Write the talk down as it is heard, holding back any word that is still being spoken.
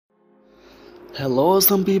Hello,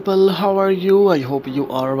 some people, how are you? I hope you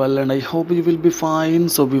are well and I hope you will be fine.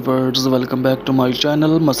 So, viewers, welcome back to my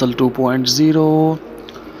channel Muscle 2.0.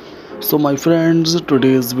 So, my friends,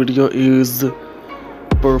 today's video is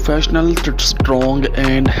professional, strong,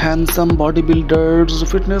 and handsome bodybuilders,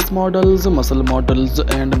 fitness models, muscle models,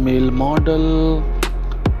 and male model.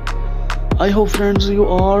 I hope, friends, you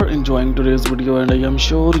are enjoying today's video, and I am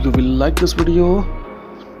sure you will like this video.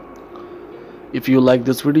 If you like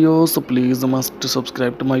this video, so please must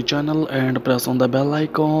subscribe to my channel and press on the bell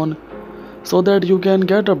icon so that you can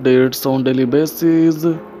get updates on daily basis.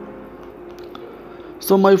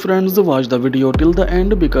 So my friends, watch the video till the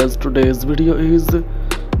end because today's video is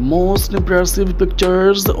most impressive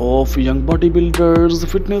pictures of young bodybuilders,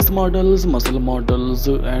 fitness models, muscle models,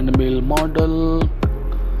 and male model.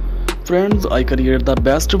 Friends, I create the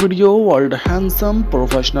best video called handsome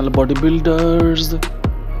professional bodybuilders.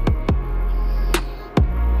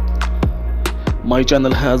 My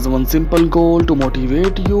channel has one simple goal to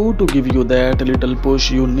motivate you, to give you that little push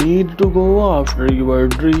you need to go after your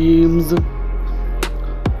dreams.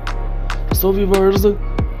 So viewers,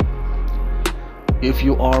 if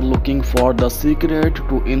you are looking for the secret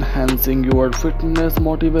to enhancing your fitness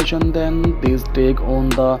motivation, then this take on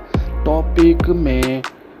the topic may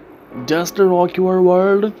just rock your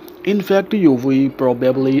world. In fact, you will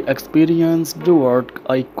probably experience what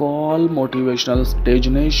I call motivational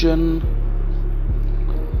stagnation.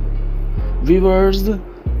 Viewers,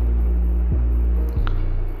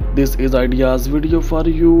 this is ideas video for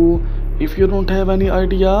you. If you don't have any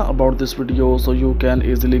idea about this video, so you can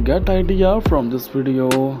easily get idea from this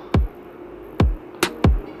video.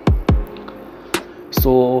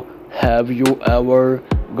 So have you ever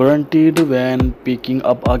grunted when picking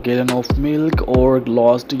up a gallon of milk or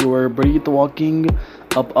lost your breath walking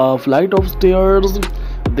up a flight of stairs?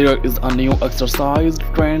 There is a new exercise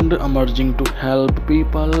trend emerging to help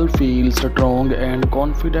people feel strong and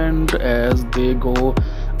confident as they go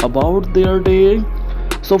about their day.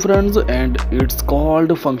 So friends, and it's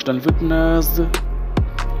called functional fitness.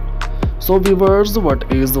 So viewers, what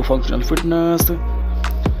is functional fitness?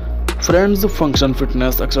 Friends, functional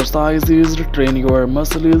fitness exercises train your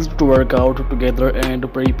muscles to work out together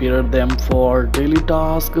and prepare them for daily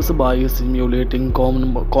tasks by simulating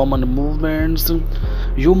common movements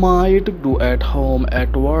you might do at home,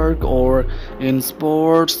 at work, or in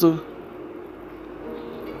sports.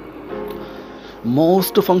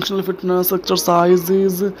 Most functional fitness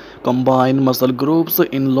exercises combine muscle groups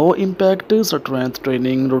in low impact strength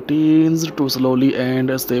training routines to slowly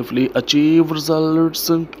and safely achieve results.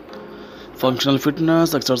 Functional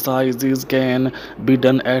fitness exercises can be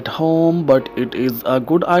done at home, but it is a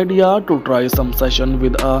good idea to try some session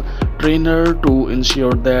with a trainer to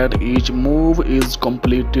ensure that each move is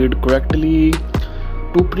completed correctly.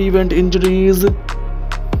 To prevent injuries,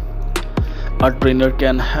 a trainer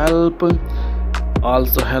can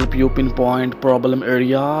also help you pinpoint problem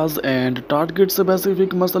areas and target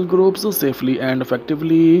specific muscle groups safely and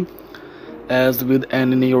effectively. As with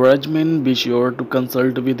any regimen, be sure to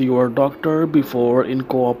consult with your doctor before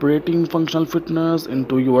incorporating functional fitness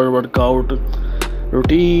into your workout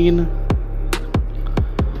routine.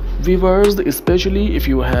 Viewers, especially if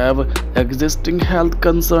you have existing health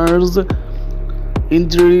concerns,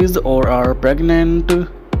 injuries, or are pregnant.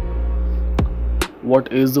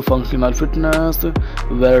 What is functional fitness?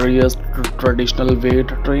 Various traditional weight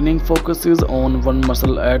training focuses on one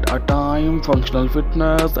muscle at a time. Functional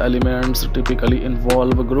fitness elements typically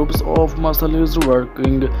involve groups of muscles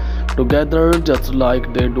working together just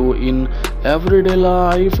like they do in everyday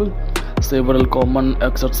life. Several common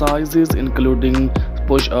exercises including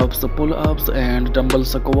push-ups, pull-ups, and dumbbell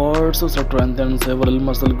squats strengthen several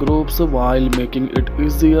muscle groups while making it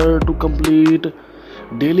easier to complete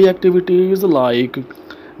daily activities like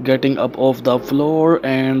getting up off the floor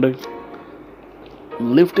and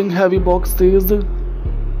lifting heavy boxes.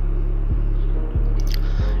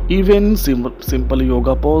 Even simple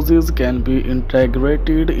yoga poses can be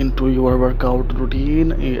integrated into your workout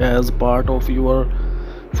routine as part of your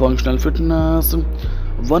functional fitness.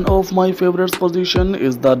 One of my favorite positions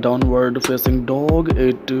is the downward facing dog.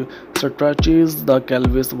 It stretches the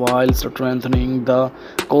pelvis while strengthening the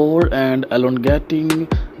core and elongating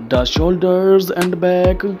the shoulders and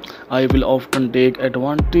back. I will often take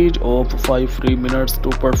advantage of 5 free minutes to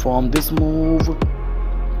perform this move.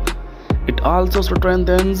 It also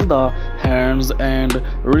strengthens the hands and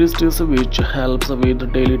wrists, which helps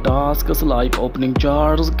with daily tasks like opening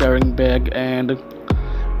jars, carrying bag, and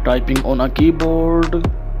typing on a keyboard.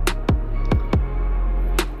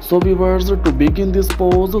 So viewers, to begin this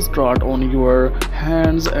pose, start on your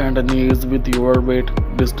hands and knees with your weight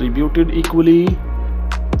distributed equally.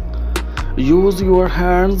 Use your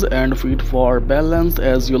hands and feet for balance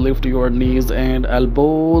as you lift your knees and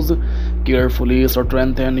elbows. Carefully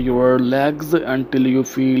strengthen your legs until you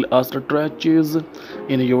feel a stretches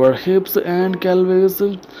in your hips and pelvis.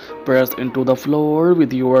 Press into the floor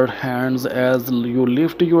with your hands as you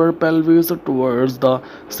lift your pelvis towards the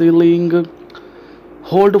ceiling.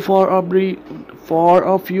 Hold for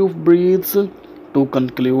a few breaths. To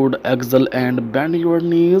conclude, exhale and bend your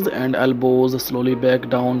knees and elbows slowly back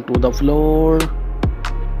down to the floor.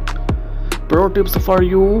 Pro tips for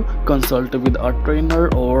you: consult with a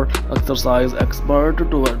trainer or exercise expert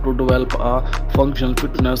to develop a functional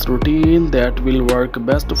fitness routine that will work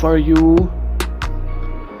best for you.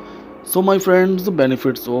 So my friends,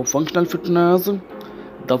 benefits of functional fitness.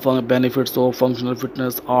 The benefits of functional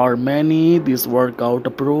fitness are many. This workout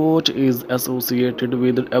approach is associated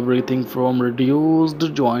with everything from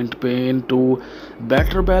reduced joint pain to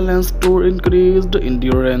better balance to increased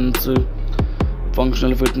endurance.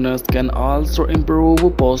 Functional fitness can also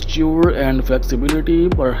improve posture and flexibility.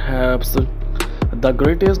 Perhaps the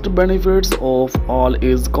greatest benefits of all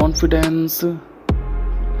is confidence.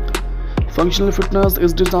 Functional fitness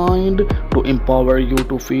is designed to empower you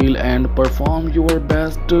to feel and perform your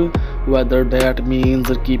best, whether that means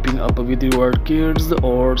keeping up with your kids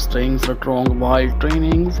or staying strong while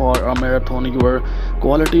training for a marathon. Your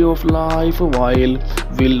quality of life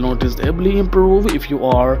will noticeably improve if you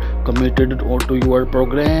are committed to your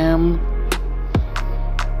program.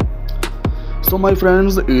 So my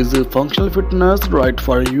friends, is functional fitness right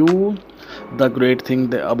for you? The great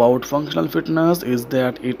thing about functional fitness is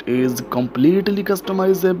that it is completely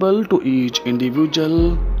customizable to each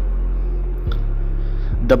individual.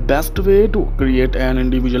 The best way to create an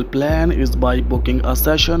individual plan is by booking a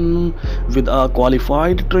session with a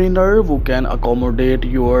qualified trainer who can accommodate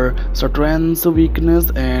your strengths,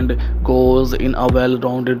 weaknesses, and goals in a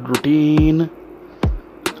well-rounded routine.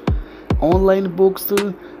 Online books,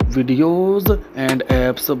 videos, and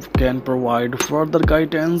apps can provide further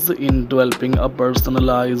guidance in developing a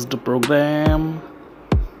personalized program.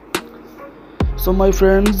 So my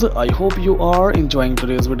friends, I hope you are enjoying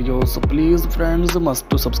today's video. So please friends, must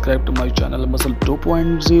to subscribe to my channel Muscle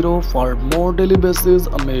 2.0 for more daily basis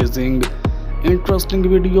amazing interesting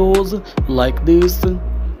videos like this.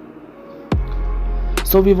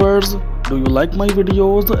 So viewers, do you like my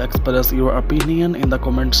videos? Express your opinion in the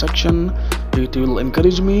comment section. It will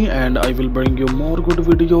encourage me and I will bring you more good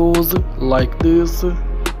videos like this.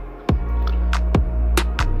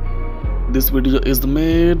 This video is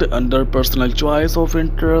made under personal choice of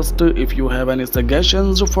interest. If you have any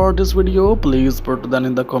suggestions for this video, please put them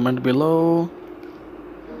in the comment below.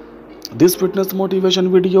 This fitness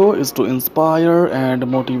motivation video is to inspire and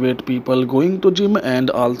motivate people going to gym and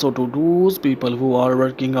also to those people who are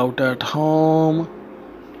working out at home.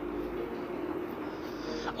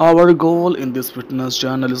 Our goal in this fitness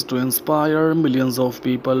channel is to inspire millions of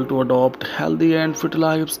people to adopt healthy and fit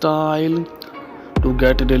lifestyle. To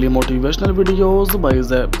get daily motivational videos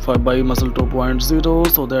by Muscle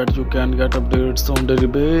 2.0 so that you can get updates on daily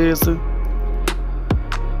basis.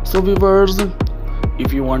 So viewers,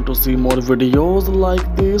 if you want to see more videos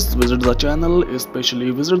like this, visit the channel, especially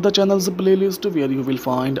visit the channel's playlist where you will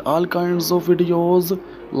find all kinds of videos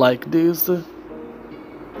like this.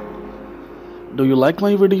 Do you like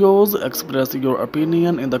my videos? Express your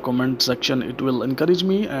opinion in the comment section. It will encourage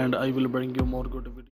me and I will bring you more good videos.